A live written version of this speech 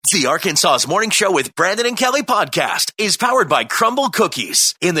The Arkansas's Morning Show with Brandon and Kelly podcast is powered by Crumble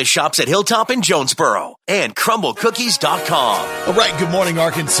Cookies in the shops at Hilltop and Jonesboro and crumblecookies.com. All right, good morning,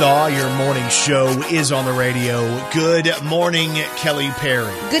 Arkansas. Your morning show is on the radio. Good morning, Kelly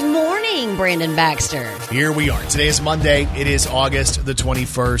Perry. Good morning, Brandon Baxter. Here we are. Today is Monday. It is August the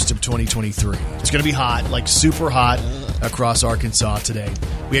 21st of 2023. It's going to be hot, like super hot across Arkansas today.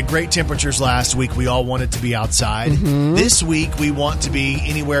 We had great temperatures last week. We all wanted to be outside. This week, we want to be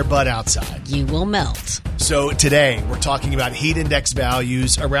anywhere but outside. You will melt. So today, we're talking about heat index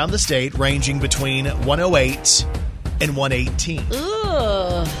values around the state ranging between 108 and 118.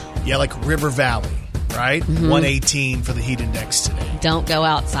 Ugh. Yeah, like River Valley, right? 118 for the heat index today. Don't go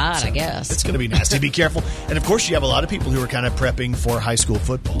outside, I guess. It's going to be nasty. Be careful. And, of course, you have a lot of people who are kind of prepping for high school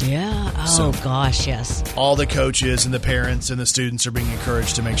football. Yeah. Oh, gosh, yes. All the coaches and the parents and the students are being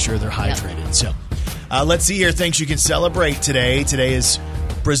encouraged to make sure they're hydrated. Yep. So let's see here things you can celebrate today. Today is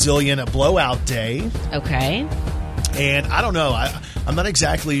Brazilian Blowout Day. Okay. And I don't know. I'm not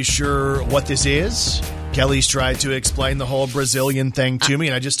exactly sure what this is. Kelly's tried to explain the whole Brazilian thing to me,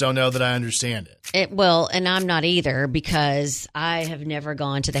 and I just don't know that I understand it. And I'm not either, because I have never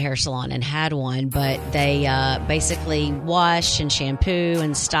gone to the hair salon and had one, but they basically wash and shampoo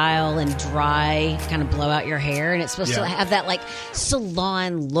and style and dry, kind of blow out your hair, and it's supposed to have that, like,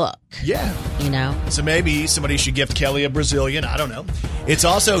 salon look. Yeah. You know? So maybe somebody should gift Kelly a Brazilian. I don't know. It's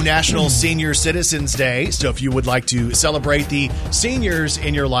also National Senior Citizens Day, so if you would like to celebrate the seniors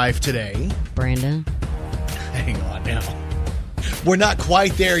in your life today. Brandon? Hang on now. We're not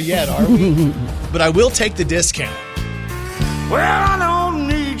quite there yet, are we? But I will take the discount. Well, I don't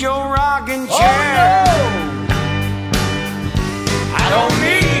need your rocking chair. Oh, no. I don't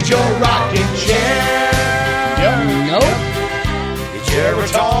need your rocking chair. Yep. Nope. Your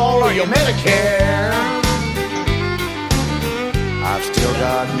Geritol or your Medicare. I've still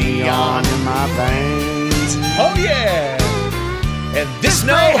got neon in my veins. Oh, yeah. And this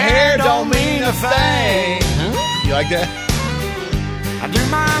no hair don't mean a thing. Huh? You like that? I do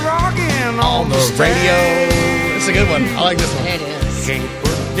my rocking on the radio. It's a good one. I like this one. It is. Can't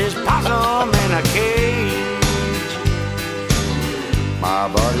put this possum in a cage. My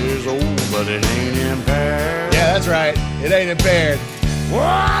body's old, but it ain't impaired. Yeah, that's right. It ain't impaired. Well,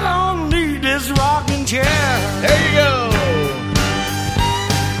 I don't need this rocking chair. There you go.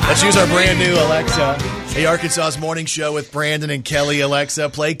 Let's use our brand new Alexa. Hey, Arkansas's Morning Show with Brandon and Kelly. Alexa,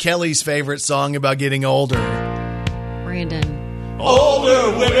 play Kelly's favorite song about getting older. Brandon.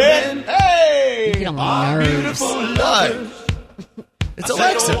 Older women, Hey! You get on my nerves. beautiful lovers. It's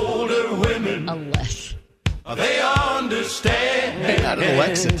Alexa. Older women, Unless. they understand. Hey, not an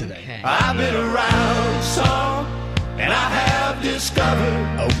Alexa today. Okay. I've been around some, and I have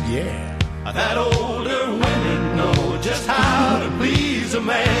discovered Oh, yeah. that older women know just how to please a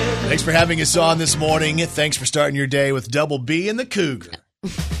man. Thanks for having us on this morning. Thanks for starting your day with Double B and the Cougar.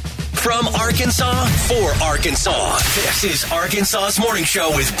 From Arkansas for Arkansas, this is Arkansas's Morning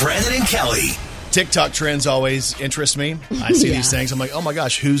Show with Brandon and Kelly. TikTok trends always interest me. I see these things. I'm like, oh my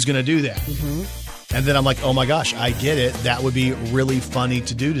gosh, who's going to do that? And then I'm like, oh my gosh, I get it. That would be really funny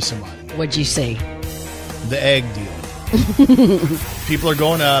to do to somebody. What'd you see? The egg deal. People are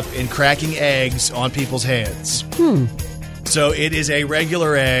going up and cracking eggs on people's heads. So it is a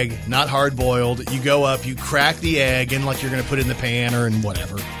regular egg, not hard-boiled. You go up, you crack the egg, and like you're going to put it in the pan or in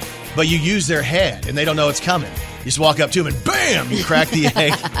whatever. But you use their head, and they don't know it's coming. You just walk up to them, and bam, you crack the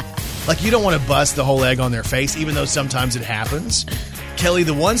egg. Like, you don't want to bust the whole egg on their face, even though sometimes it happens. Kelly,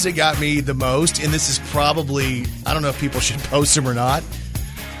 the ones that got me the most, and this is probably, I don't know if people should post them or not,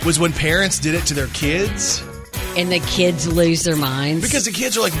 was when parents did it to their kids. And the kids lose their minds. Because the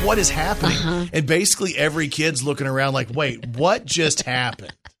kids are like, what is happening? And basically every kid's looking around like, wait, what just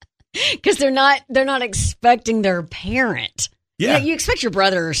happened? Because they're not expecting their parent. Yeah. You expect your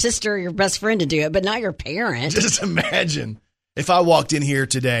brother or sister or your best friend to do it, but not your parent. Just imagine if I walked in here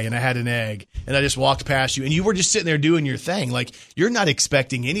today and I had an egg and I just walked past you and you were just sitting there doing your thing. Like, you're not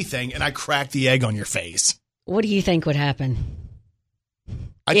expecting anything, and I cracked the egg on your face. What do you think would happen?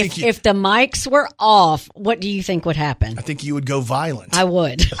 If the mics were off, what do you think would happen? I think you would go violent. I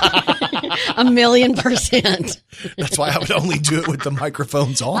would. 1,000,000%. That's why I would only do it with the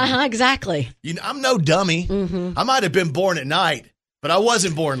microphones on. Exactly. I'm no dummy. I might have been born at night, but I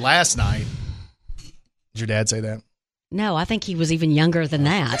wasn't born last night. Did your dad say that? No, I think he was even younger than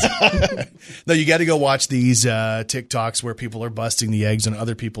that. No, you got to go watch these TikToks where people are busting the eggs on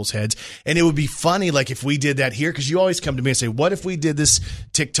other people's heads. And it would be funny, like, if we did that here, because you always come to me and say, what if we did this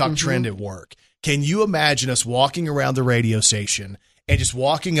TikTok trend at work? Can you imagine us walking around the radio station and just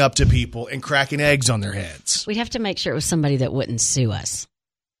walking up to people and cracking eggs on their heads? We'd have to make sure it was somebody that wouldn't sue us.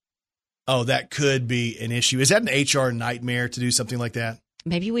 Oh, that could be an issue. Is that an HR nightmare to do something like that?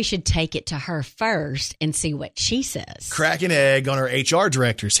 Maybe we should take it to her first and see what she says. Crack an egg on her HR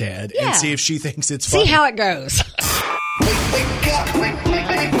director's head and see if she thinks it's funny. See how it goes. Wake up.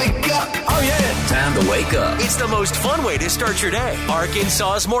 Oh, yeah. Time to wake up. It's the most fun way to start your day.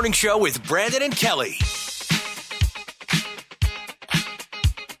 Arkansas's Morning Show with Brandon and Kelly.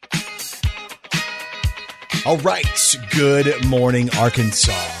 All right. Good morning,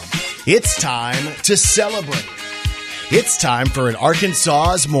 Arkansas. It's time to celebrate. It's time for an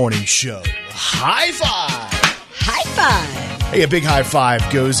Arkansas's Morning Show. High five! High five! Hey, a big high five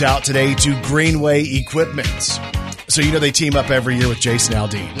goes out today to Greenway Equipment. So, you know, they team up every year with Jason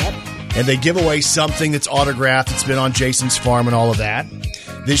Aldean. Yep. And they give away something that's autographed. It's been on Jason's farm and all of that.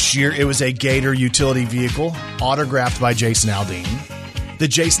 This year, it was a Gator utility vehicle autographed by Jason Aldean. That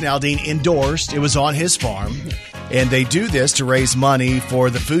Jason Aldean endorsed. It was on his farm. And they do this to raise money for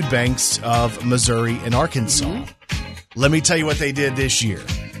the food banks of Missouri and Arkansas. Mm-hmm. Let me tell you what they did this year.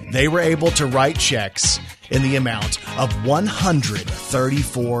 They were able to write checks in the amount of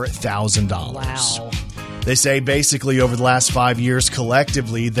 $134,000. Wow. They say basically over the last 5 years,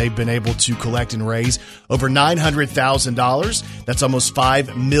 collectively, they've been able to collect and raise over $900,000. That's almost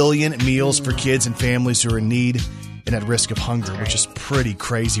 5 million meals for kids and families who are in need and at risk of hunger, which is pretty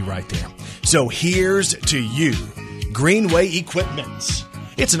crazy right there. So here's to you, Greenway Equipment.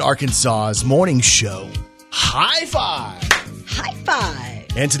 It's an Arkansas's Morning Show. High five! High five!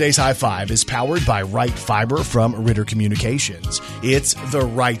 And today's high five is powered by Right Fiber from Ritter Communications. It's the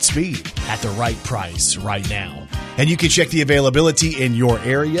right speed at the right price right now. And you can check the availability in your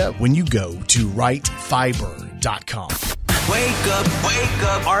area when you go to rightfiber.com. Wake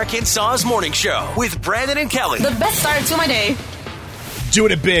up, Arkansas's Morning Show with Brandon and Kelly. The best start to my day.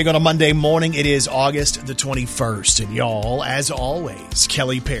 Doing it big on a Monday morning. It is August the 21st. And y'all, as always,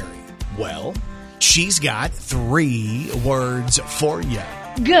 Kelly Perry. Well, she's got 3 words for you.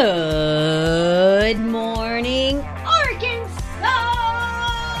 Good morning, Arkansas!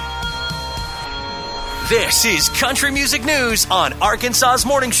 This is Country Music News on Arkansas's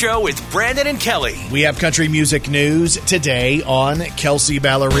Morning Show with Brandon and Kelly. We have country music news today on Kelsey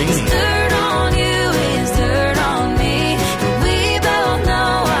Ballerini. Dirt on you is dirt on me. We both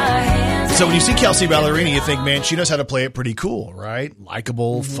know our hands. So when you see Kelsey Ballerini, you think, man, she knows how to play it pretty cool, right?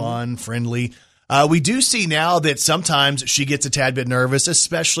 Likeable, fun, friendly. We do see now that sometimes she gets a tad bit nervous,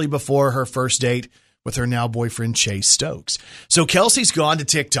 especially before her first date with her now boyfriend, Chase Stokes. So Kelsey's gone to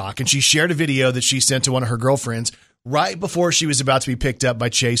TikTok and she shared a video that she sent to one of her girlfriends right before she was about to be picked up by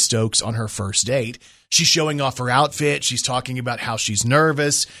Chase Stokes on her first date. She's showing off her outfit. She's talking about how she's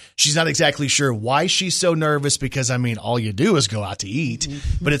nervous. She's not exactly sure why she's so nervous because, I mean, all you do is go out to eat.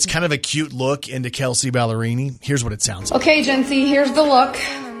 But it's kind of a cute look into Kelsey Ballerini. Here's what it sounds like. Okay, Jency, here's the look.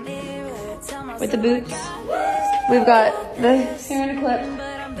 With the boots. We've got the hair in a clip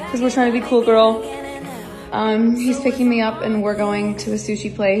because we're trying to be cool, girl. He's picking me up and we're going to a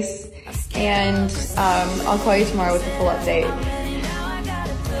sushi place. And I'll call you tomorrow with the full update.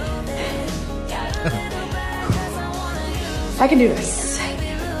 I can do this.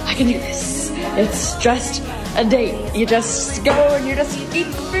 I can do this. It's just a date. You just go and you just eat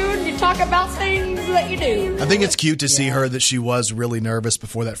the food and you talk about things that you do. I think it's cute to see her that she was really nervous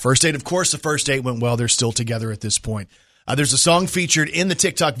before that first date. Of course, the first date went well. They're still together at this point. There's a song featured in the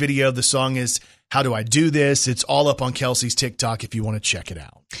TikTok video. The song is How Do I Do This? It's all up on Kelsey's TikTok if you want to check it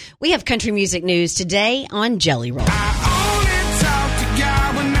out. We have country music news today on Jelly Roll.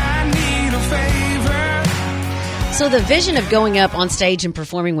 So the vision of going up on stage and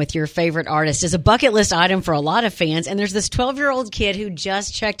performing with your favorite artist is a bucket list item for a lot of fans. And there's this 12-year-old kid who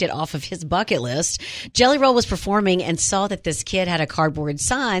just checked it off of his bucket list. Jelly Roll was performing and saw that this kid had a cardboard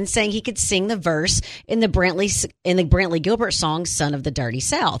sign saying he could sing the verse in the Brantley Gilbert song, Son of the Dirty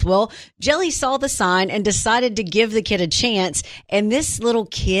South. Well, Jelly saw the sign and decided to give the kid a chance. And this little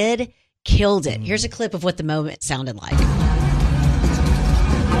kid killed it. Here's a clip of what the moment sounded like.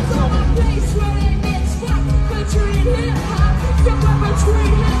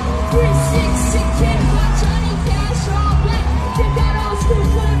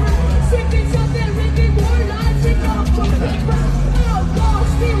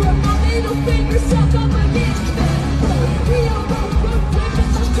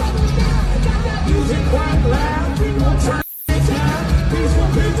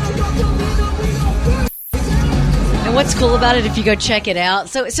 And what's cool about it, if you go check it out,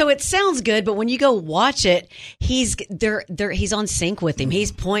 so it sounds good, but when you go watch it, he's on sync with him.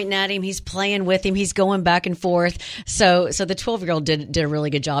 He's pointing at him, he's playing with him, he's going back and forth. So the 12-year-old did a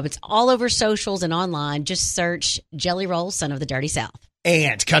really good job. It's all over socials and online. Just search Jelly Roll, Son of the Dirty South.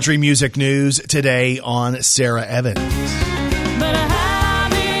 And country music news today on Sarah Evans. But I'll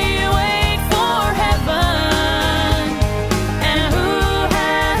be waiting for heaven. And who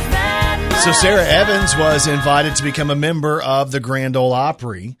has that So Sarah Evans was invited to become a member of the Grand Ole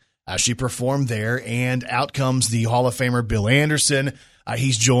Opry. She performed there, and out comes the Hall of Famer Bill Anderson.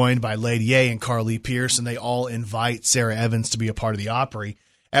 He's joined by Lady A and Carly Pearce, and they all invite Sarah Evans to be a part of the Opry.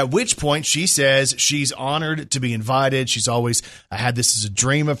 At which point she says she's honored to be invited. She's always had this as a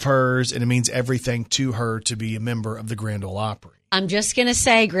dream of hers, and it means everything to her to be a member of the Grand Ole Opry. I'm just going to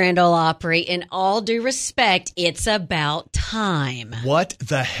say, Grand Ole Opry, in all due respect, it's about time. What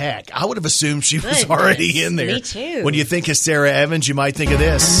the heck? I would have assumed she was already in there. Me too. When you think of Sarah Evans, you might think of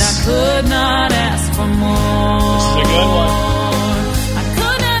this. And I could not ask for more. This is a good one. I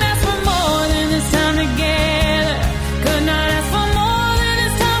could not ask for more than this time together. Could not ask for more than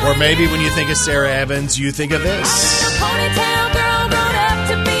this time Or maybe when you think of Sarah Evans, you think of this. A ponytail girl grown up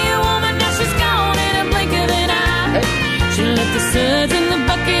to be a woman. Now she's gone in a blink of an eye. She left the suds in the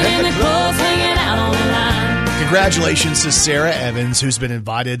bucket and the clothes hanging out on the line. Congratulations to Sarah Evans, who's been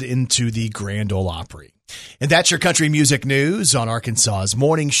invited into the Grand Ole Opry. And that's your country music news on Arkansas's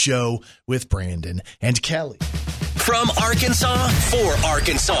Morning Show with Brandon and Kelly. From Arkansas for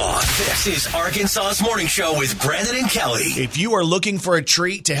Arkansas, this is Arkansas's Morning Show with Brandon and Kelly. If you are looking for a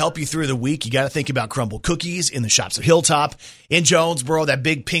treat to help you through the week, you got to think about Crumble Cookies in the shops at Hilltop. In Jonesboro, that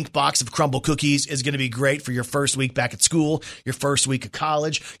big pink box of Crumble Cookies is going to be great for your first week back at school, your first week of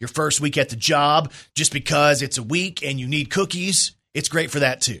college, your first week at the job. Just because it's a week and you need cookies, it's great for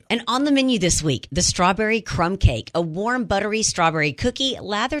that, too. And on the menu this week, the Strawberry Crumb Cake, a warm, buttery strawberry cookie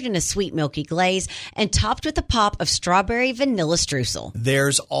lathered in a sweet, milky glaze and topped with a pop of strawberry vanilla streusel.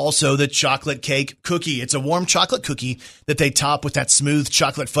 There's also the Chocolate Cake Cookie. It's a warm chocolate cookie that they top with that smooth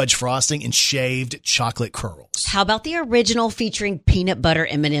chocolate fudge frosting and shaved chocolate curls. How about the original featuring peanut butter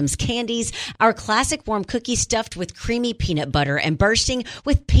M&M's candies? Our classic warm cookie stuffed with creamy peanut butter and bursting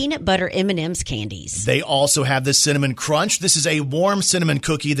with peanut butter M&M's candies. They also have the Cinnamon Crunch. This is a warm cinnamon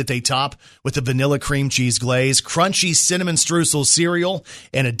cookie that they top with a vanilla cream cheese glaze, crunchy cinnamon streusel cereal,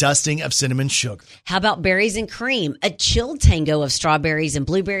 and a dusting of cinnamon sugar. How about Berries and Cream? A chilled tango of strawberries and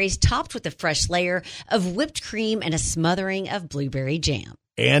blueberries topped with a fresh layer of whipped cream and a smothering of blueberry jam.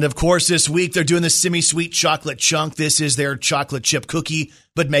 And, of course, this week they're doing the semi-sweet chocolate chunk. This is their chocolate chip cookie,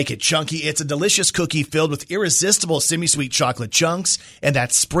 but make it chunky. It's a delicious cookie filled with irresistible semi-sweet chocolate chunks and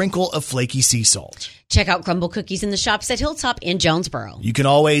that sprinkle of flaky sea salt. Check out Crumble Cookies in the shops at Hilltop in Jonesboro. You can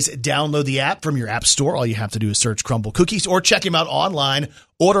always download the app from your app store. All you have to do is search Crumble Cookies or check them out online.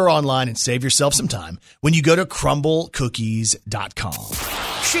 Order online and save yourself some time when you go to crumblecookies.com.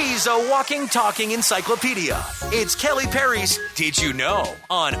 She's a walking, talking encyclopedia. It's Kelly Perry's Did You Know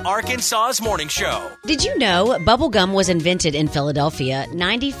on Arkansas's Morning Show. Did you know bubblegum was invented in Philadelphia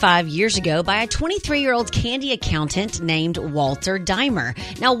 95 years ago by a 23-year-old candy accountant named Walter Dimer?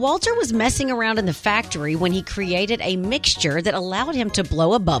 Now, Walter was messing around in the factory when he created a mixture that allowed him to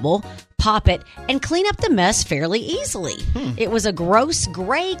blow a bubble, pop it, and clean up the mess fairly easily. It was a gross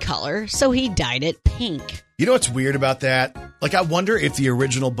gray color, so he dyed it pink. You know what's weird about that? Like, I wonder if the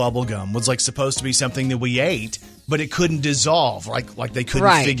original bubble gum was like supposed to be something that we ate, but it couldn't dissolve. Like they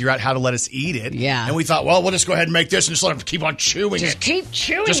couldn't figure out how to let us eat it. Yeah. And we thought, well, we'll just go ahead and make this and just let them keep on chewing Just it. keep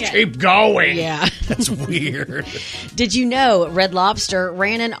chewing Just it. keep going. Yeah. That's weird. Did you know Red Lobster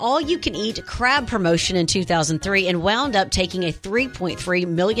ran an all-you-can-eat crab promotion in 2003 and wound up taking a $3.3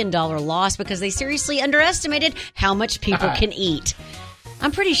 million loss because they seriously underestimated how much people can eat?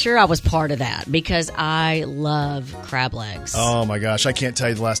 I'm pretty sure I was part of that because I love crab legs. Oh, my gosh. I can't tell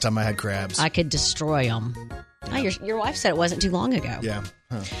you the last time I had crabs. I could destroy them. Oh, your wife said it wasn't too long ago. Yeah.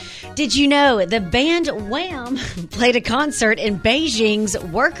 Huh. Did you know the band Wham played a concert in Beijing's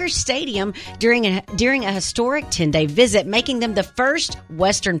Workers' Stadium during a historic 10-day visit, making them the first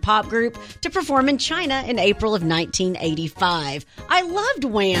Western pop group to perform in China in April of 1985. I loved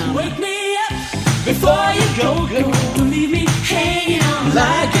Wham. Wake me up before you go. Don't leave me hanging on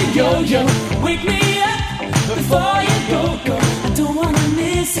like a yo-yo. Wake me up before you go. I don't want to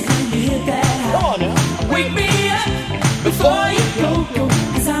miss it when you hit that high. Come on now. Wake me up before you go.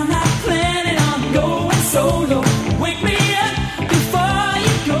 'Cause I'm not planning on going solo. Wake me up before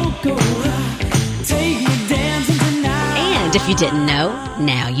you go. Take me dancing tonight. And if you didn't know,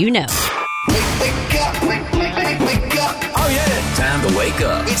 now you know. Wake up. Oh, yeah. Time to wake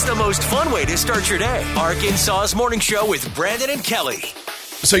up. It's the most fun way to start your day. Arkansas's Morning Show with Brandon and Kelly.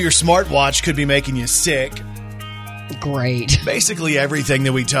 So your smartwatch could be making you sick. Great. Basically, everything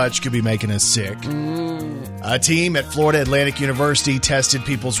that we touch could be making us sick. A team at Florida Atlantic University tested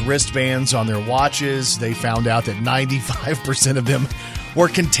people's wristbands on their watches. They found out that 95% of them were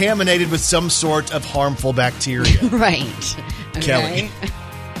contaminated with some sort of harmful bacteria. Right. Okay. Kelly.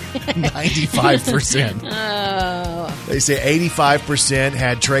 95%. Oh. They say 85%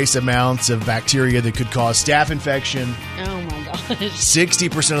 had trace amounts of bacteria that could cause staph infection. Oh, my gosh.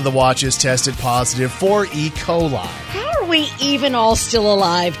 60% of the watches tested positive for E. coli. How are we even all still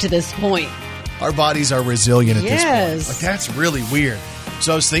alive to this point? Our bodies are resilient at this Yes. point. Like, that's really weird.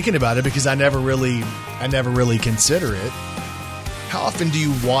 So I was thinking about it because I never really consider it. How often do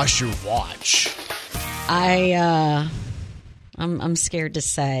you wash your watch? I'm scared to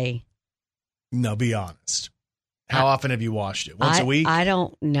say. No, be honest. How often have you washed it? Once a week? I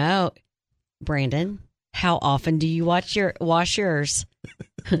don't know. Brandon, how often do you wash yours?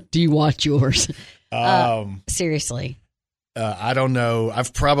 Do you watch yours? Seriously. I don't know.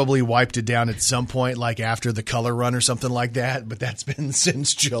 I've probably wiped it down at some point, like after the color run or something like that, but that's been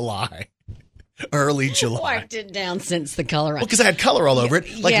since July. Early July. Wiped it down since the color. Well, because I had color all over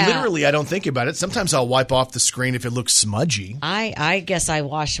it. Like, Yeah. literally, I don't think about it. Sometimes I'll wipe off the screen if it looks smudgy. I guess I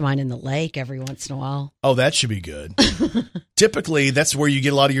wash mine in the lake every once in a while. Oh, that should be good. Typically, that's where you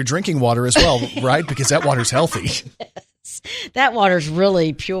get a lot of your drinking water as well, right? Because that water's healthy. That water's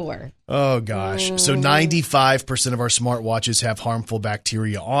really pure. Oh, gosh. So 95% of our smartwatches have harmful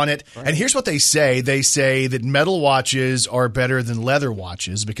bacteria on it. Right. And here's what they say. They say that metal watches are better than leather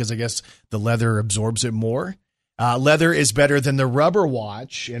watches because I guess the leather absorbs it more. Leather is better than the rubber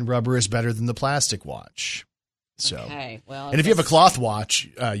watch, and rubber is better than the plastic watch. So, okay, well, and if you have a cloth watch,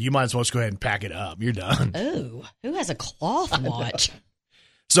 you might as well just go ahead and pack it up. You're done. Oh, who has a cloth watch?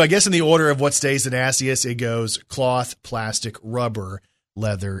 So I guess in the order of what stays the nastiest, it goes cloth, plastic, rubber,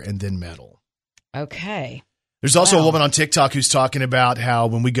 leather, and then metal. Okay. There's also a woman on TikTok who's talking about how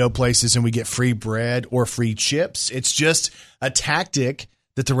when we go places and we get free bread or free chips, it's just a tactic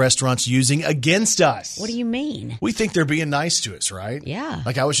that the restaurant's using against us. What do you mean? We think they're being nice to us, right? Yeah.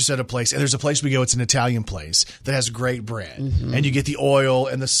 Like I was just at a place, and there's a place we go, it's an Italian place that has great bread. And you get the oil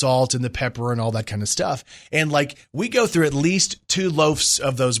and the salt and the pepper and all that kind of stuff. And like we go through at least 2 loaves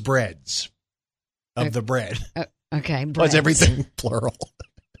of those breads, of the bread. Okay. Well, it's everything plural.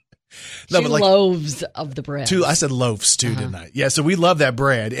 No, 2 loaves of the bread. 2, I said loaves too, didn't I? Yeah, so we love that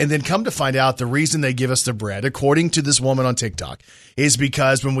bread. And then come to find out the reason they give us the bread, according to this woman on TikTok, is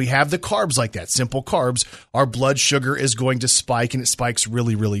because when we have the carbs like that, simple carbs, our blood sugar is going to spike, and it spikes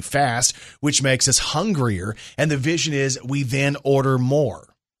really, really fast, which makes us hungrier. And the vision is we then order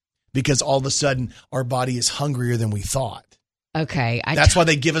more because all of a sudden our body is hungrier than we thought. Okay. That's why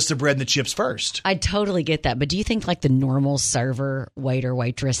they give us the bread and the chips first. I totally get that. But do you think like the normal server, waiter,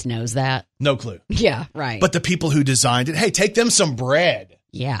 waitress knows that? No clue. Yeah, right. But the people who designed it, hey, take them some bread.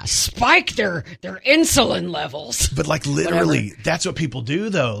 Yeah, spike their insulin levels. But like literally, that's what people do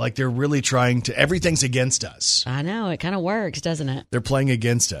though. Like they're really trying to, everything's against us. I know, it kind of works, doesn't it? They're playing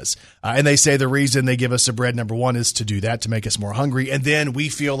against us. And they say the reason they give us the bread, number one, is to do that, to make us more hungry. And then we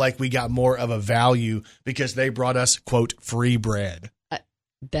feel like we got more of a value because they brought us, quote, free bread.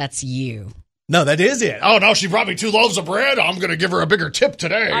 That's you. No, that is it. Oh, no, she brought me 2 loaves of bread. I'm going to give her a bigger tip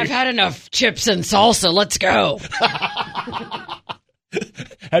today. I've had enough chips and salsa. Let's go.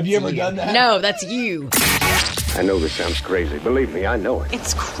 Have you ever done that? No, that's you. I know this sounds crazy. Believe me, I know it.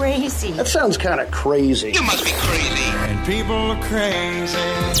 It's crazy. That sounds kind of crazy. You must be crazy. And people are crazy.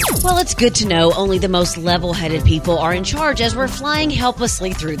 Well, it's good to know only the most level-headed people are in charge as we're flying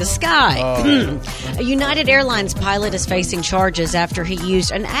helplessly through the sky. A United Airlines pilot is facing charges after he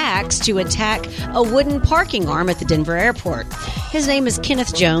used an axe to attack a wooden parking arm at the Denver airport. His name is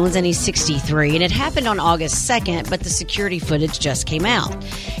Kenneth Jones, and he's 63, and it happened on August 2nd, but the security footage just came out.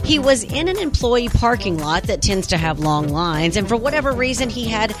 He was in an employee parking lot that tends to have long lines, and for whatever reason, he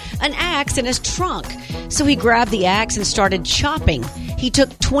had an axe in his trunk. So he grabbed the axe and started chopping. He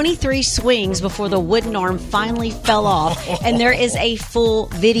took 23 swings before the wooden arm finally fell off, and there is a full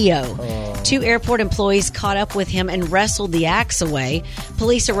video. 2 airport employees caught up with him and wrestled the axe away.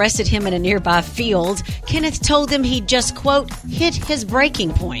 Police arrested him in a nearby field. Kenneth told them he just, quote, hit his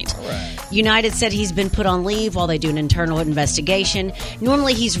breaking point. United said he's been put on leave while they do an internal investigation.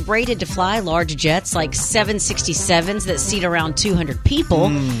 Normally, he's rated to fly large jets like 767s that seat around 200 people.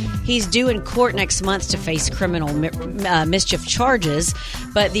 He's due in court next month to face criminal mischief charges,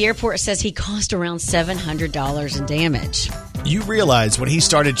 but the airport says he caused around $700 in damage. You realize when he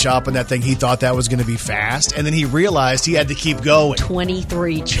started chopping that thing, he thought that was going to be fast, and then he realized he had to keep going.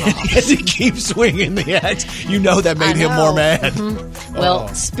 23 chops. He had to keep swinging the axe. You know that made him more mad. Mm-hmm. Well,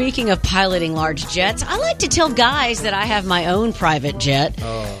 speaking of piloting large jets, I like to tell guys that I have my own private jet,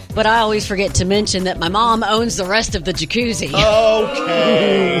 but I always forget to mention that my mom owns the rest of the jacuzzi.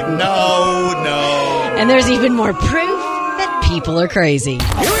 Okay. No. And there's even more proof that people are crazy.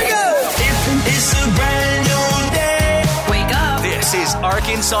 Here we go. It's a brand new day. Wake up. This is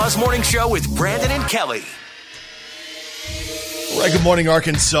Arkansas's Morning Show with Brandon and Kelly. All right, good morning,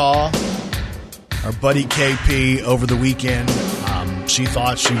 Arkansas. Our buddy KP over the weekend, she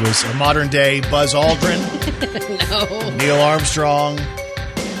thought she was a modern-day Buzz Aldrin. No. Neil Armstrong.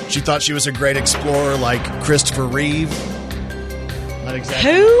 She thought she was a great explorer like Christopher Reeve. Not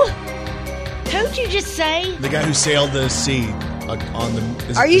exactly. Who? Who'd you just say? The guy who sailed the sea on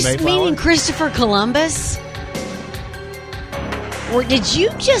the... Are you meaning Christopher Columbus? Or did you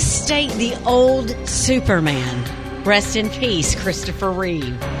just state the old Superman? Rest in peace, Christopher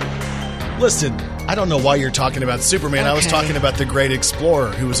Reeve. Listen, I don't know why you're talking about Superman. I was talking about the great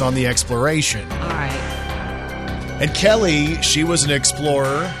explorer who was on the exploration. All right. And Kelly, she was an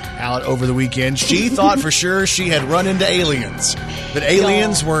explorer out over the weekend. She thought for sure she had run into aliens. That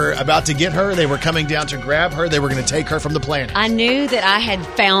aliens were about to get her. They were coming down to grab her. They were going to take her from the planet. I knew that I had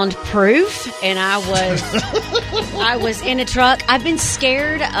found proof, and I was in a truck. I've been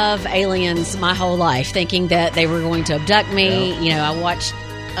scared of aliens my whole life, thinking that they were going to abduct me. Yeah. You know, I watched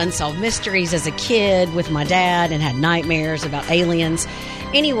Unsolved Mysteries as a kid with my dad and had nightmares about aliens.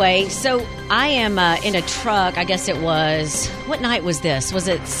 Anyway, so I am in a truck. I guess it was... What night was this? Was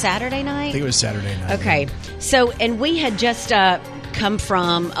it Saturday night? I think it was Saturday night. Okay. So, and we had just come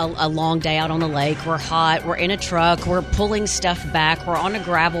from a long day out on the lake. We're hot. We're in a truck. We're pulling stuff back. We're on a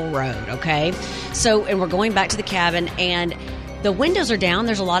gravel road, okay? So, and we're going back to the cabin, and the windows are down.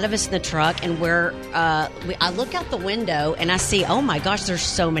 There's a lot of us in the truck, and I look out the window, and I see, oh my gosh, there's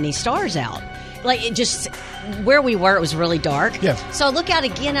so many stars out. Like, it just, where we were, it was really dark. Yeah. So I look out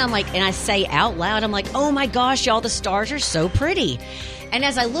again, and I say out loud, I'm like, oh my gosh, y'all, the stars are so pretty. And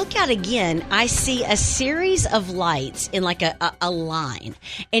as I look out again, I see a series of lights in like a line.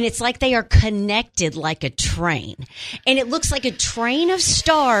 And it's like they are connected like a train. And it looks like a train of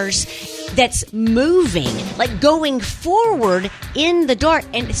stars that's moving, like going forward in the dark.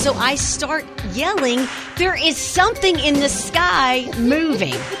 And so I start yelling, there is something in the sky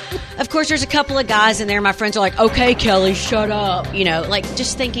moving. Of course, there's a couple of guys in there. My friends are like, okay, Kelly, shut up. You know, like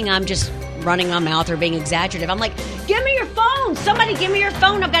just thinking I'm just running my mouth or being exaggerative. I'm like, give me your phone. Somebody give me your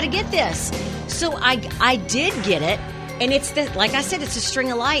phone. I've got to get this. So I did get it. And it's like I said, it's a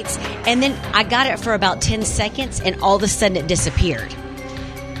string of lights. And then I got it for about 10 seconds and all of a sudden it disappeared.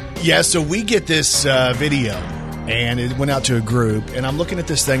 Yeah, so we get this video and it went out to a group and I'm looking at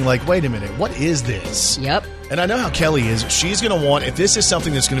this thing like, wait a minute, what is this? Yep. And I know how Kelly is. She's going to want, if this is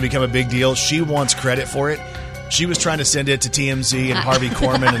something that's going to become a big deal, she wants credit for it. She was trying to send it to TMZ and Harvey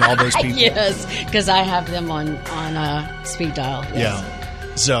Korman and all those people. Yes, because I have them on speed dial. Yes.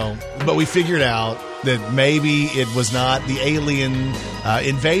 Yeah. So, but we figured out that maybe it was not the alien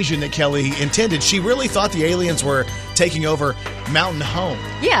invasion that Kelly intended. She really thought the aliens were taking over Mountain Home.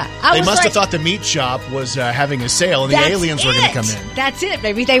 Yeah. They must have thought the meat shop was having a sale and the aliens were going to come in. That's it.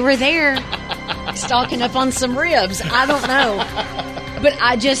 Maybe they were there stocking up on some ribs. I don't know. But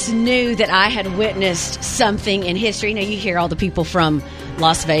I just knew that I had witnessed something in history. You know, you hear all the people from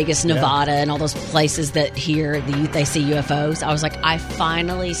Las Vegas, Nevada, and all those places that they see UFOs. I was like, I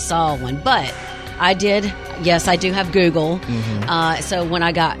finally saw one. But I did. Yes, I do have Google. Mm-hmm. So when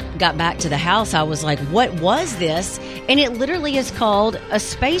I got back to the house, I was like, what was this? And it literally is called a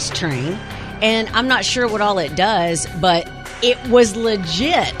space train. And I'm not sure what all it does, but it was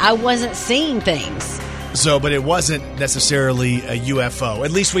legit. I wasn't seeing things. So, but it wasn't necessarily a UFO.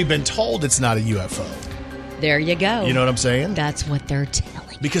 At least we've been told it's not a UFO. There you go. You know what I'm saying? That's what they're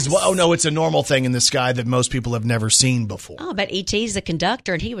telling Because, oh no, it's a normal thing in the sky that most people have never seen before. Oh, but E.T.'s the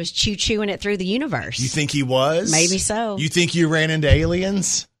conductor, and he was choo-chooing it through the universe. You think he was? Maybe so. You think you ran into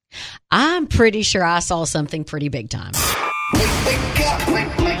aliens? I'm pretty sure I saw something pretty big time. Wake up.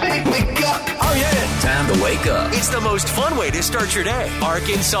 Oh, yeah. Time to wake up. It's the most fun way to start your day.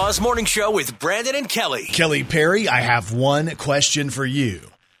 Arkansas's Morning Show with Brandon and Kelly. Kelly Perry, I have one question for you.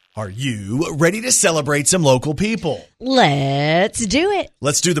 Are you ready to celebrate some local people? Let's do it.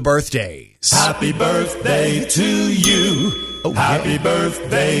 Let's do the birthdays. Happy birthday to you. Oh, happy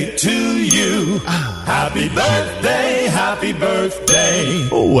birthday to you. Happy birthday, happy birthday.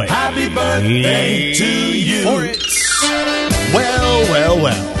 Oh, wait. Happy birthday to you. For it. Well.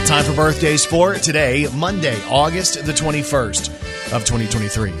 Time for birthdays for today, Monday, August the 21st of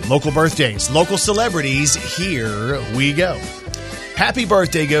 2023. Local birthdays, local celebrities, here we go. Happy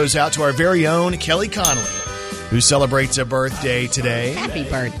birthday goes out to our very own Kelly Connolly, who celebrates a birthday today. Happy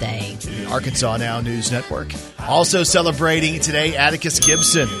birthday. Arkansas Now News Network. Also celebrating today, Atticus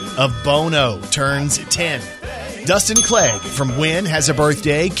Gibson of Bono turns 10. Dustin Clegg from Wynn has a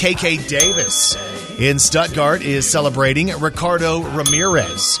birthday. KK Davis in Stuttgart is celebrating. Ricardo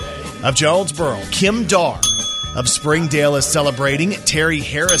Ramirez of Jonesboro. Kim Darr of Springdale is celebrating. Terry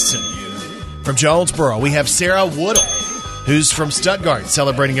Harrison from Jonesboro. We have Sarah Woodall, who's from Stuttgart,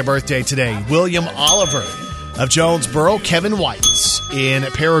 celebrating a birthday today. William Oliver of Jonesboro. Kevin White in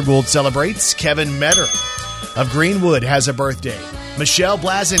Paragould celebrates. Kevin Metter of Greenwood has a birthday. Michelle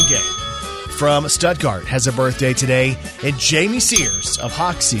Blasingame from Stuttgart has a birthday today. And Jamie Sears of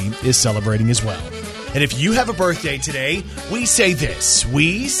Hoxie is celebrating as well. And if you have a birthday today, we say this.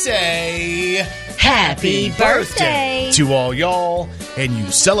 We say Happy birthday to all y'all, and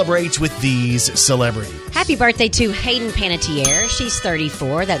you celebrate with these celebrities. Happy birthday to Hayden Panettiere. She's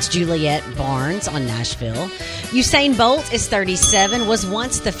 34. That's Juliette Barnes on Nashville. Usain Bolt is 37, was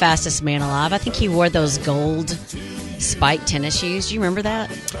once the fastest man alive. I think he wore those gold spiked tennis shoes. Do you remember that?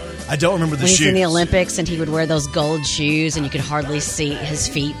 I don't remember the shoes. When he's in the Olympics and he would wear those gold shoes and you could hardly see his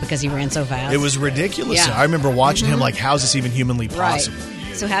feet because he ran so fast. It was ridiculous. Yeah. I remember watching him like, how is this even humanly possible?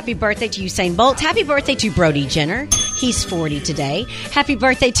 Right. So happy birthday to Usain Bolt. Happy birthday to Brody Jenner. He's 40 today. Happy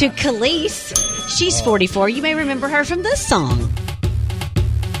birthday to Khalees. She's 44. You may remember her from this song.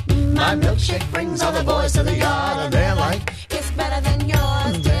 My milkshake brings all the boys to the yard, and they're like, It's better than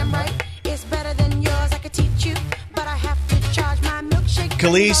yours, damn right. It's better than yours. I could teach you, but I have to charge my milkshake.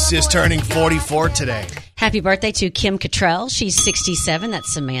 Khalees is turning 44 today. Happy birthday to Kim Cattrall. She's 67.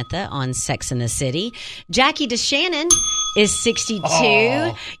 That's Samantha on Sex and the City. Jackie DeShannon is 62.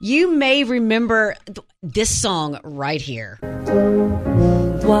 Oh. You may remember this song right here.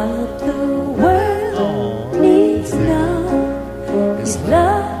 What the world needs now is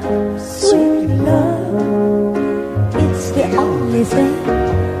love, sweet love. It's the only thing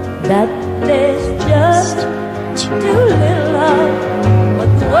that there's just too little of.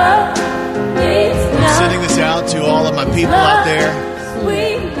 What the world needs now. Sending this out to all of my people out there.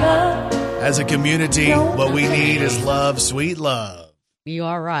 Sweet love. As a community, what we need is love, sweet love. You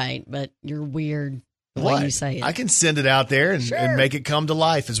are right, but you're weird the way What? you say it. I can send it out there and make it come to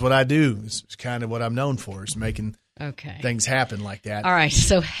life is what I do. It's kind of what I'm known for, is making things happen like that. All right,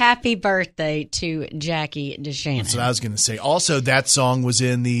 so happy birthday to Jackie DeShannon. That's what I was going to say. Also, that song was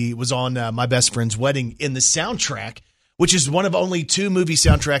on My Best Friend's Wedding in the soundtrack, which is one of only 2 movie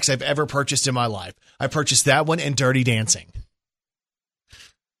soundtracks I've ever purchased in my life. I purchased that one and Dirty Dancing.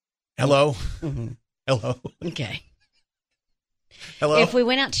 Hello? Mm-hmm. Hello? Okay. Hello? If we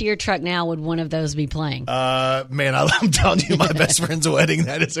went out to your truck now, would one of those be playing? Man, I'm telling you, My Best Friend's Wedding,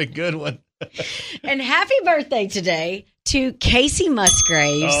 that is a good one. And happy birthday today to Casey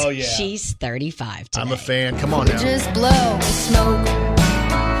Musgraves. Oh, yeah. She's 35 today. I'm a fan. Come on now. Just blow the smoke.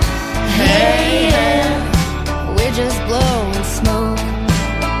 Hey, yeah. We're just blowing smoke.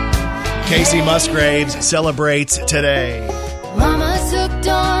 Casey Musgraves celebrates today. Mama's hooked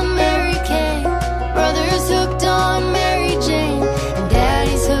on Mary Kay. Brother's hooked on Mary Jane. And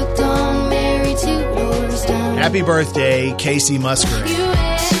Daddy's hooked on Mary two doors down. Happy birthday, Casey Musgraves. You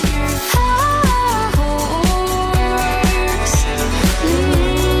and your horse.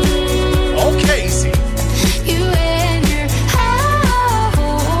 Oh, Casey. You and your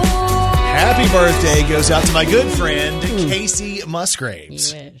horse. Happy birthday goes out to my good friend, Casey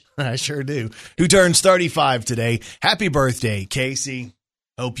Musgraves. You wish. I sure do. Who turns 35 today. Happy birthday, Casey.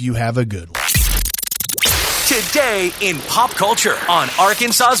 Hope you have a good one. Today in pop culture on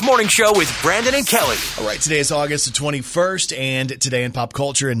Arkansas's Morning Show with Brandon and Kelly. All right, today is August the 21st, and today in pop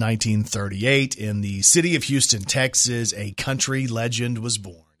culture in 1938, in the city of Houston, Texas, a country legend was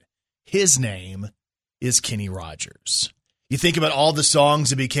born. His name is Kenny Rogers. You think about all the songs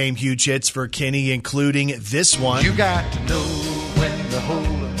that became huge hits for Kenny, including this one. You got to know when to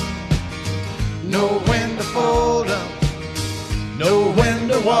hold up, know when to fold up, know when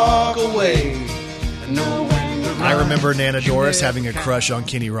to walk away, and know when to run. I remember Nana Doris having a crush on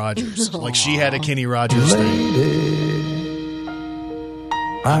Kenny Rogers. Like she had a Kenny Rogers thing. Lady,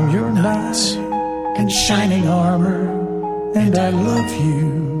 I'm your knight in shining armor, and I love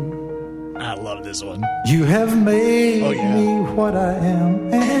you. I love this one. You have made Oh, yeah. me what I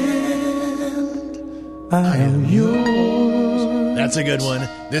am, and I am yours. That's a good one.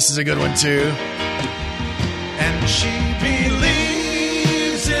 This is a good one, too. And she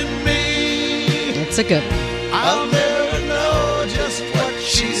believes in me. It's a good one. I'll never know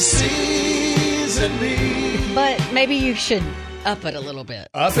at me. But maybe you should up it a little bit.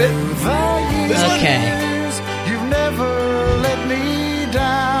 Up it? Okay. You've never let me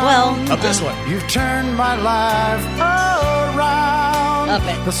down. Well, Up this one. You've turned my life around. Up it.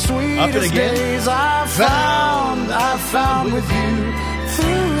 The Up it sweetest again. days I've found with you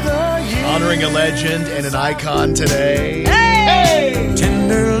through the years. Honoring a legend and an icon today. Hey!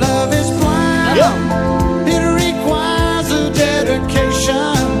 Tender love is blind. It requires a dedication.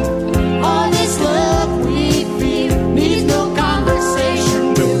 All this love we feel needs no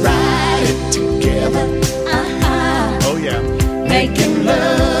conversation. To ride it together. Oh, yeah. Making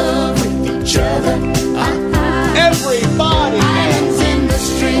love with each other. Everybody. Islands in the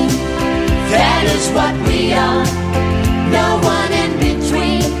stream. That is what we are. No one in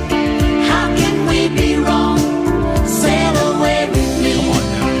between. How can we be wrong? Sail away with me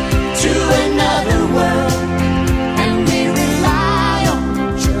to another world, and we rely on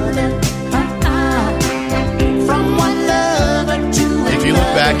each other. From one lover to another. If you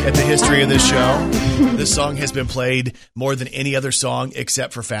look back at the history of this show, this song has been played more than any other song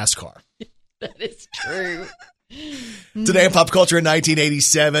except for Fast Car. That is true. Today in pop culture in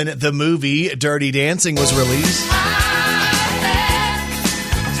 1987, the movie Dirty Dancing was released.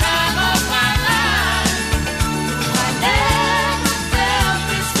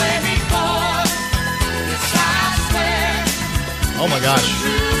 Oh my gosh.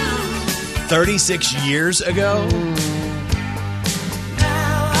 36 years ago?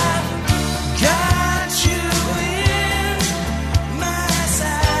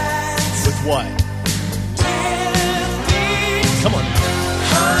 With what? Come on.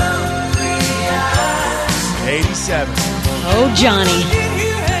 87. Oh, Johnny.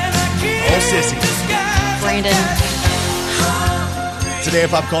 Oh, sissy. Brandon. Today in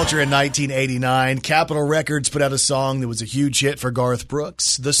pop culture in 1989, Capitol Records put out a song that was a huge hit for Garth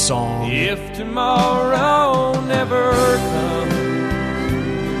Brooks. The song. If tomorrow never comes,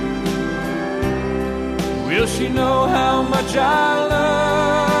 will she know how much I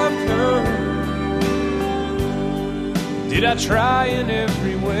loved her? Did I try in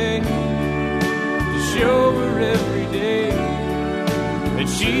every way to show her every day that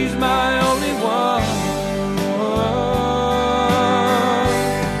she's my only one?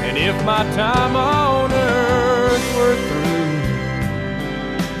 And if my time on earth were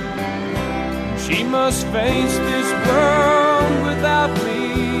through, she must face this world without me.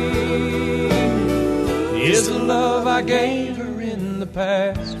 Is the love I gave her in the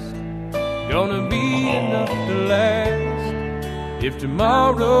past gonna be enough to last if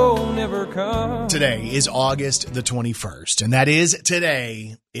tomorrow never comes? Today is August the 21st, and that is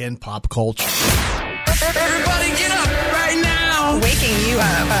today in pop culture. Everybody get up right now. Waking you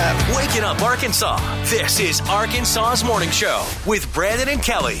up. Waking up, Arkansas. This is Arkansas's Morning Show with Brandon and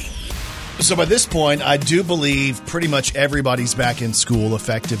Kelly. So by this point, I do believe pretty much everybody's back in school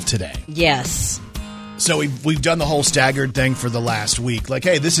effective today. Yes. So we've done the whole staggered thing for the last week. Like,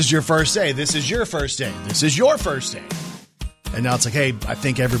 hey, this is your first day. This is your first day. This is your first day. And now it's like, hey, I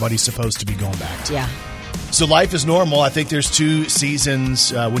think everybody's supposed to be going back to. Yeah. So life is normal. I think there's two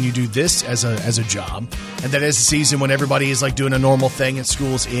seasons when you do this as a job. And that is a season when everybody is like doing a normal thing and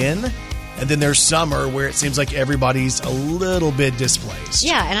school's in. And then there's summer where it seems like everybody's a little bit displaced.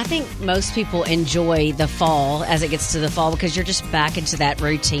 Yeah, and I think most people enjoy the fall as it gets to the fall because you're just back into that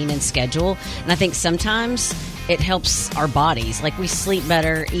routine and schedule. And I think sometimes it helps our bodies. Like we sleep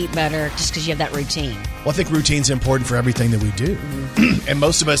better, eat better, just because you have that routine. Well, I think routine's important for everything that we do. Mm-hmm. And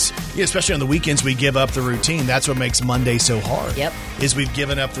most of us, especially on the weekends, we give up the routine. That's what makes Monday so hard. Yep. Is we've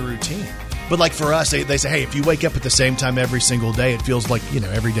given up the routine. But like for us, they say, hey, if you wake up at the same time every single day, it feels like,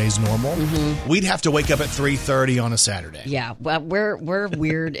 every day's normal. Mm-hmm. We'd have to wake up at 3:30 on a Saturday. Yeah, well, we're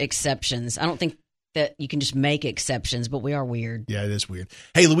weird exceptions. I don't think that you can just make exceptions, but we are weird. Yeah, it is weird.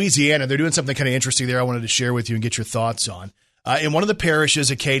 Hey, Louisiana, they're doing something kind of interesting there I wanted to share with you and get your thoughts on. In one of the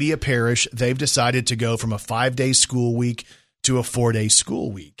parishes, Acadia Parish, they've decided to go from a 5-day school week to a 4-day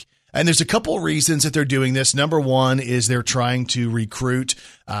school week. And there's a couple of reasons that they're doing this. Number one is they're trying to recruit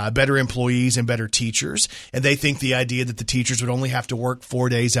better employees and better teachers. And they think the idea that the teachers would only have to work 4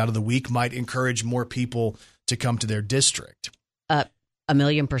 days out of the week might encourage more people to come to their district.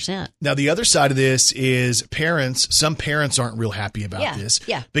 1,000,000%. Now, the other side of this is parents. Some parents aren't real happy about this.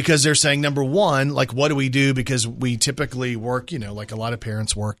 Yeah. Because they're saying, number one, like, what do we do? Because we typically work, like a lot of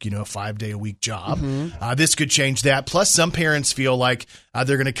parents work, a 5-day-a-week job. Mm-hmm. This could change that. Plus, some parents feel like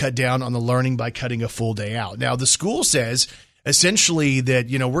they're going to cut down on the learning by cutting a full day out. Now, the school says essentially that,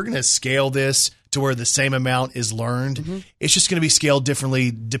 we're going to scale this to where the same amount is learned. It's just going to be scaled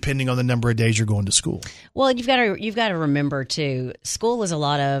differently depending on the number of days you're going to school. Well, you've got to remember too. School is a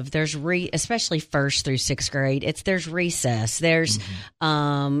lot of especially 1st through 6th grade. There's recess. There's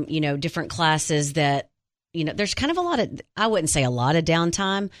different classes that. There's kind of a lot of, I wouldn't say a lot of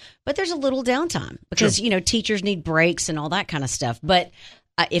downtime, but there's a little downtime because, teachers need breaks and all that kind of stuff. But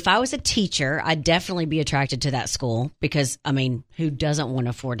if I was a teacher, I'd definitely be attracted to that school because, who doesn't want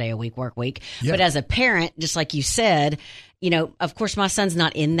a 4-day-a-week work week? Yeah. But as a parent, just like you said, of course, my son's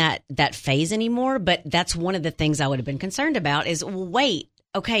not in that phase anymore, but that's one of the things I would have been concerned about is, wait.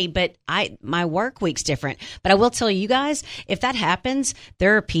 Okay, but my work week's different. But I will tell you guys, if that happens,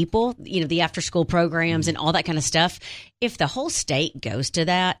 there are people, the after school programs and all that kind of stuff. If the whole state goes to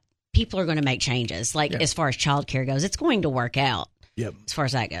that, people are going to make changes. As far as childcare goes, it's going to work out. Yep. As far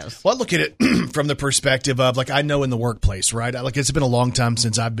as that goes. Well, I look at it from the perspective of, I know in the workplace, right? It's been a long time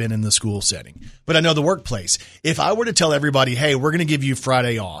since I've been in the school setting. But I know the workplace. If I were to tell everybody, hey, we're going to give you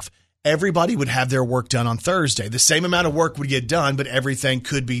Friday off, everybody would have their work done on Thursday. The same amount of work would get done, but everything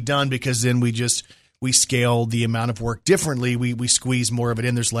could be done because then we scale the amount of work differently. We squeeze more of it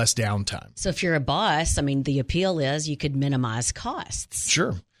in. There's less downtime. So if you're a boss, the appeal is you could minimize costs.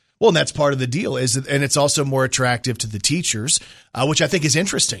 Sure. Well, and that's part of the deal, and it's also more attractive to the teachers, which I think is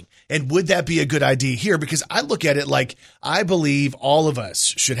interesting. And would that be a good idea here? Because I look at it like I believe all of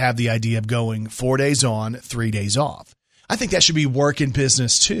us should have the idea of going 4 days on, 3 days off. I think that should be work in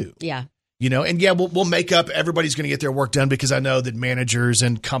business too. Yeah. We'll make up. Everybody's going to get their work done because I know that managers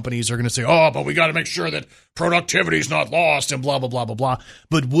and companies are going to say, oh, but we got to make sure that productivity is not lost and blah, blah, blah, blah, blah.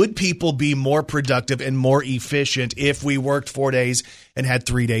 But would people be more productive and more efficient if we worked 4 days and had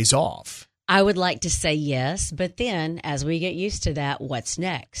 3 days off? I would like to say yes. But then as we get used to that, what's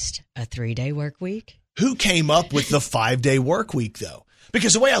next? A 3-day work week? Who came up with the 5-day work week, though?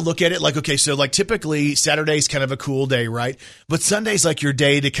 Because the way I look at it, typically Saturday's kind of a cool day, right? But Sunday's like your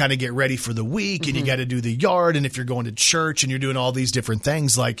day to kind of get ready for the week and you got to do the yard. And if you're going to church and you're doing all these different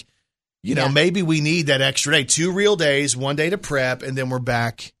things, maybe we need that extra day, 2 real days, 1 day to prep, and then we're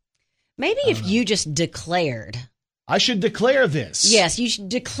back. Maybe if you just declared. I should declare this. Yes, you should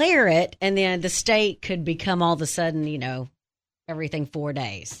declare it. And then the state could become all of a sudden, everything 4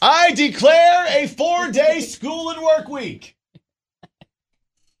 days. I declare a 4-day school and work week.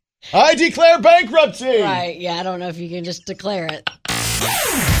 I declare bankruptcy. Right. Yeah, I don't know if you can just declare it.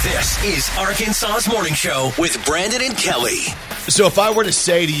 This is Arkansas's Morning Show with Brandon and Kelly. So if I were to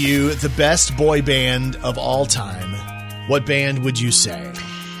say to you the best boy band of all time, what band would you say?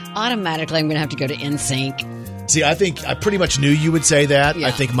 Automatically, I'm going to have to go to NSYNC. See, I think I pretty much knew you would say that. Yeah.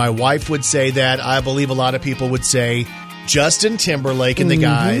 I think my wife would say that. I believe a lot of people would say Justin Timberlake and the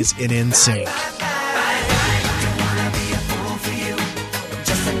guys in NSYNC.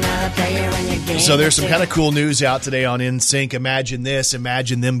 So there's some kind of cool news out today on NSYNC. Imagine this.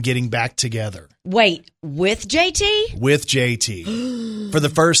 Imagine them getting back together. Wait, with JT? With JT. For the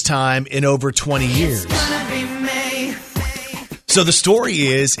first time in over 20 years. So the story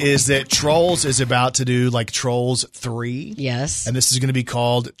is that Trolls is about to do Trolls 3. Yes. And this is going to be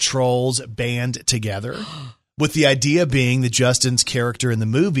called Trolls Band Together. With the idea being that Justin's character in the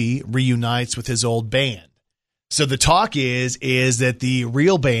movie reunites with his old band. So the talk is that the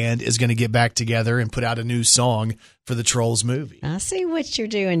real band is going to get back together and put out a new song for the Trolls movie. I see what you're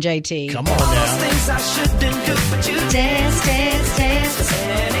doing, JT. Come on now.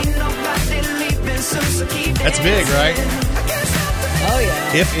 That's big, right? Oh,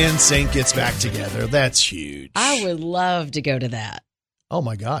 yeah. If NSYNC gets back together, that's huge. I would love to go to that. Oh,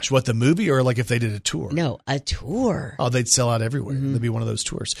 my gosh. What, the movie or if they did a tour? No, a tour. Oh, they'd sell out everywhere. There'd be one of those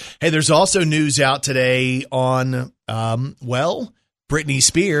tours. Hey, there's also news out today on, Britney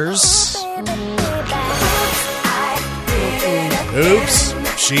Spears.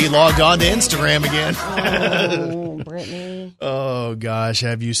 Oops. She logged on to Instagram again. Oh, Britney. Oh, gosh.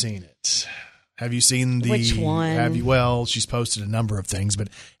 Have you seen it? Have you seen the... Which one? She's posted a number of things, but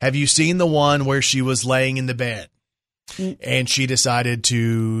have you seen the one where she was laying in the bed? And she decided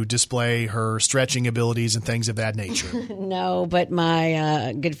to display her stretching abilities and things of that nature. No, but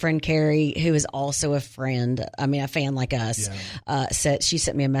my good friend Carrie, who is also a friend, a fan like us, she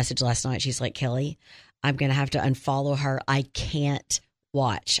sent me a message last night. She's like, Kelly, I'm going to have to unfollow her. I can't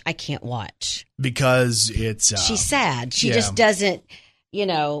watch. Because it's... she's sad. She just doesn't,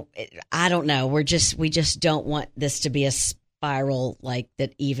 I don't know. We just don't want this to be a spiral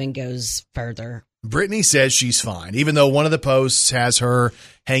that even goes further. Brittany says she's fine, even though one of the posts has her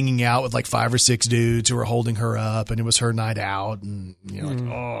hanging out with like 5 or 6 dudes who are holding her up, and it was her night out, and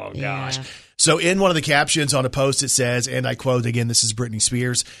oh gosh. Yeah. So in one of the captions on a post, it says, and I quote again, this is Britney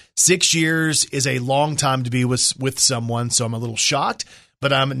Spears, 6 years is a long time to be with someone, so I'm a little shocked,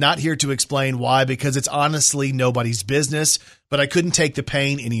 but I'm not here to explain why, because it's honestly nobody's business, but I couldn't take the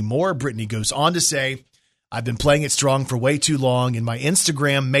pain anymore. Britney goes on to say, I've been playing it strong for way too long, and my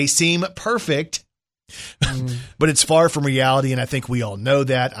Instagram may seem perfect, but it's far from reality, and I think we all know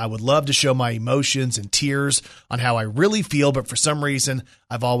that. I would love to show my emotions and tears on how I really feel, but for some reason,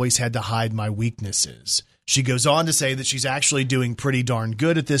 I've always had to hide my weaknesses. She goes on to say that she's actually doing pretty darn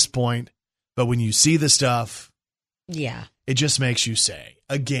good at this point, but when you see the stuff, it just makes you say,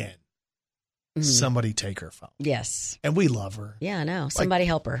 again, somebody take her phone. Yes. And we love her. Yeah, I know. Somebody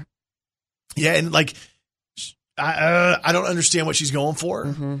help her. Yeah, and like, I don't understand what she's going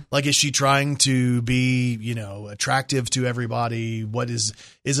for. Like, is she trying to be, attractive to everybody? What is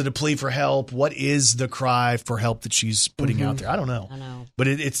it a plea for help? What is the cry for help that she's putting out there? I don't know. But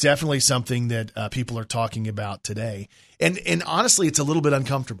it's definitely something that people are talking about today. And honestly, it's a little bit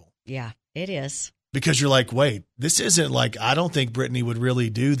uncomfortable. Yeah, it is. Because you're like, wait, this isn't like, I don't think Brittany would really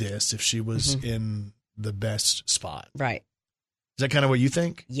do this if she was in the best spot. Right. Is that kind of what you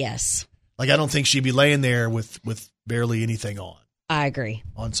think? Yes. Like, I don't think she'd be laying there with barely anything on. I agree.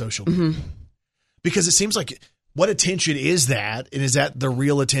 On social media. Because it seems like, what attention is that? And is that the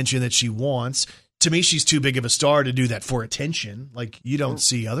real attention that she wants? To me, she's too big of a star to do that for attention. Like, you don't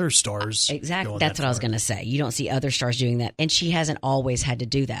see other stars. Exactly. That's what I was going to say. You don't see other stars doing that. And she hasn't always had to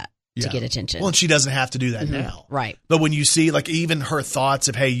do that to get attention. Well, and she doesn't have to do that now. Right. But when you see, like, even her thoughts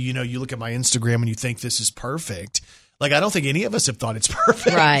of, hey, you look at my Instagram and you think this is perfect. Like, I don't think any of us have thought it's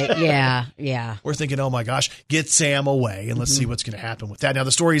perfect. Right, yeah. We're thinking, oh, my gosh, get Sam away, and let's see what's going to happen with that. Now,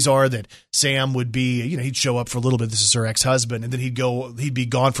 the stories are that Sam would be, he'd show up for a little bit. This is her ex-husband, and then he'd be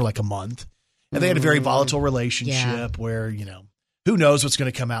gone for like a month. And they had a very volatile relationship where, who knows what's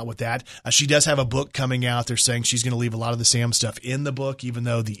going to come out with that. She does have a book coming out. They're saying she's going to leave a lot of the Sam stuff in the book, even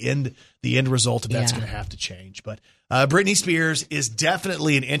though the end result of that's going to have to change. But Britney Spears is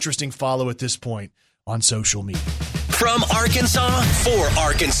definitely an interesting follow at this point on social media. From Arkansas for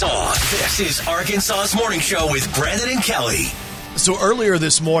Arkansas, this is Arkansas's Morning Show with Brandon and Kelly. So earlier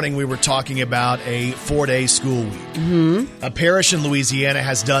this morning, we were talking about a 4-day school week. A parish in Louisiana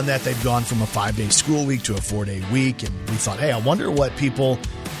has done that. They've gone from a 5-day school week to a 4-day week. And we thought, hey, I wonder what people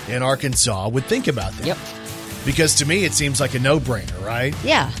in Arkansas would think about that. Yep. Because to me, it seems like a no-brainer, right?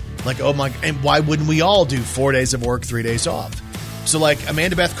 Yeah. Like, oh my, and why wouldn't we all do 4 days of work, 3 days off? So like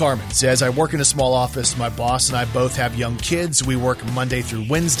Amanda Beth Carmen says, I work in a small office. My boss and I both have young kids. We work Monday through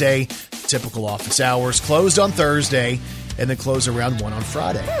Wednesday, typical office hours, closed on Thursday, and then close around 1 on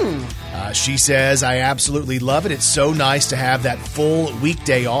Friday. She says, I absolutely love it. It's so nice to have that full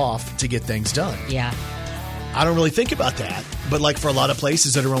weekday off to get things done. Yeah. I don't really think about that. But like for a lot of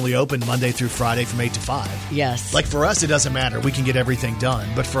places that are only open Monday through Friday from 8 to 5. Yes. Like for us, it doesn't matter. We can get everything done.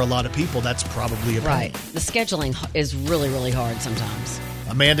 But for a lot of people, that's probably a problem. Right. The scheduling is really, really hard sometimes.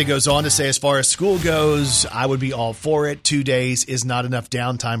 Amanda goes on to say, as far as school goes, I would be all for it. 2 days is not enough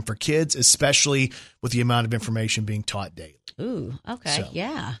downtime for kids, especially with the amount of information being taught daily. Ooh, okay, So,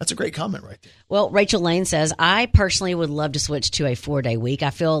 yeah. That's a great comment right there. Well, Rachel Lane says, I personally would love to switch to a 4-day week. I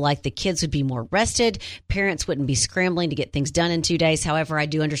feel like the kids would be more rested. Parents wouldn't be scrambling to get things done in 2 days. However, I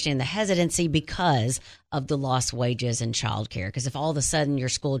do understand the hesitancy because of the lost wages and childcare. Because if all of a sudden your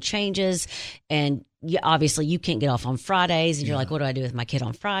school changes and obviously you can't get off on Fridays and you're like, what do I do with my kid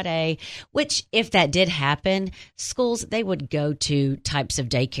on Friday? Which if that did happen, schools, they would go to types of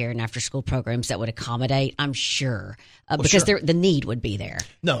daycare and after school programs that would accommodate, I'm sure, because the need would be there.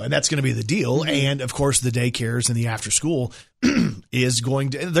 No, and that's going to be the deal. And of course, the daycares and the after school they're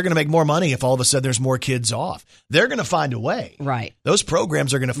going to make more money if all of a sudden there's more kids off. They're going to find a way. Right. Those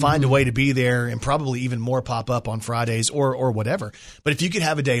programs are going to find a way to be there and probably even more pop up on Fridays or whatever. But if you could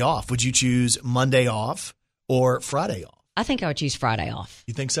have a day off, would you choose Monday off or Friday off? I think I would choose Friday off.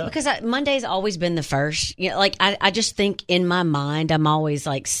 You think so? Because Monday's always been the first. I just think in my mind, I'm always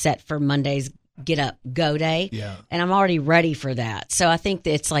like set for Monday's get up, go day. Yeah. And I'm already ready for that. So I think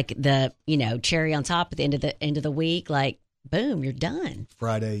that it's like the, cherry on top at the end of the week, like, boom, you're done.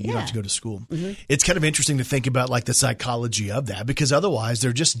 Friday, you don't have to go to school. It's kind of interesting to think about like the psychology of that because otherwise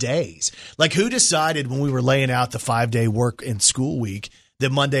they're just days. Like who decided when we were laying out the 5-day work and school week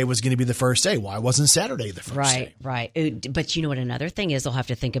that Monday was going to be the first day. Why wasn't Saturday the first day? Right. But you know what another thing is they'll have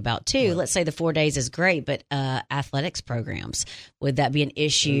to think about too. Right. Let's say the 4 days is great, but athletics programs, would that be an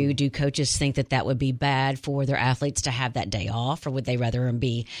issue? Do coaches think that would be bad for their athletes to have that day off, or would they rather them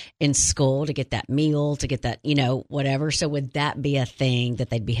be in school to get that meal, to get that, whatever? So would that be a thing that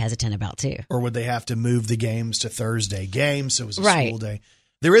they'd be hesitant about too? Or would they have to move the games to Thursday games so it was a school day?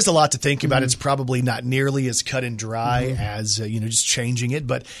 There is a lot to think about. It's probably not nearly as cut and dry as, just changing it.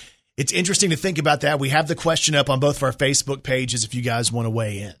 But it's interesting to think about that. We have the question up on both of our Facebook pages if you guys want to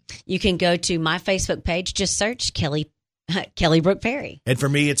weigh in. You can go to my Facebook page. Just search Kelly Brook Perry. And for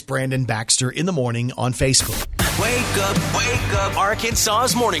me, it's Brandon Baxter in the morning on Facebook. Wake up,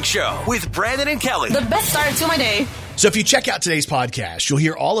 Arkansas's morning show with Brandon and Kelly. The best start to my day. So if you check out today's podcast, you'll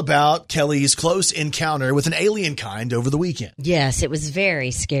hear all about Kelly's close encounter with an alien kind over the weekend. Yes, it was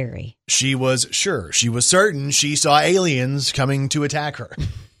very scary. She was certain she saw aliens coming to attack her.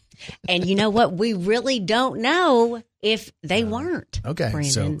 And you know what? We really don't know if they weren't. Okay,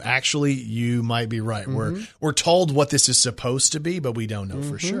 Brandon. So actually you might be right. We're told what this is supposed to be, but we don't know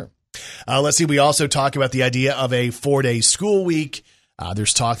for sure. Let's see. We also talk about the idea of a 4-day school week.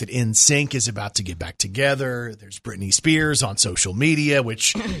 There's talk that NSYNC is about to get back together. There's Britney Spears on social media,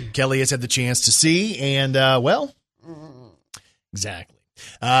 which Kelly has had the chance to see. And, exactly.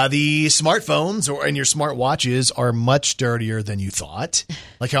 The smartphones and your smartwatches are much dirtier than you thought.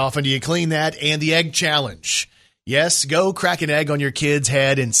 Like, how often do you clean that? And the egg challenge. Yes, go crack an egg on your kid's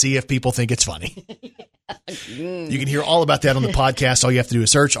head and see if people think it's funny. You can hear all about that on the podcast. All you have to do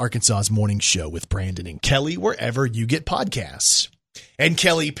is search Arkansas's Morning Show with Brandon and Kelly wherever you get podcasts. And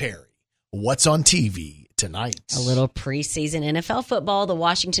Kelly Perry, what's on TV tonight? A little preseason NFL football. The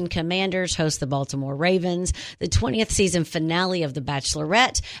Washington Commanders host the Baltimore Ravens. The 20th season finale of The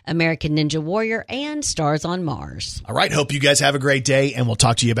Bachelorette, American Ninja Warrior, and Stars on Mars. All right. Hope you guys have a great day, and we'll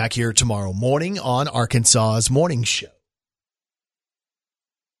talk to you back here tomorrow morning on Arkansas's Morning Show.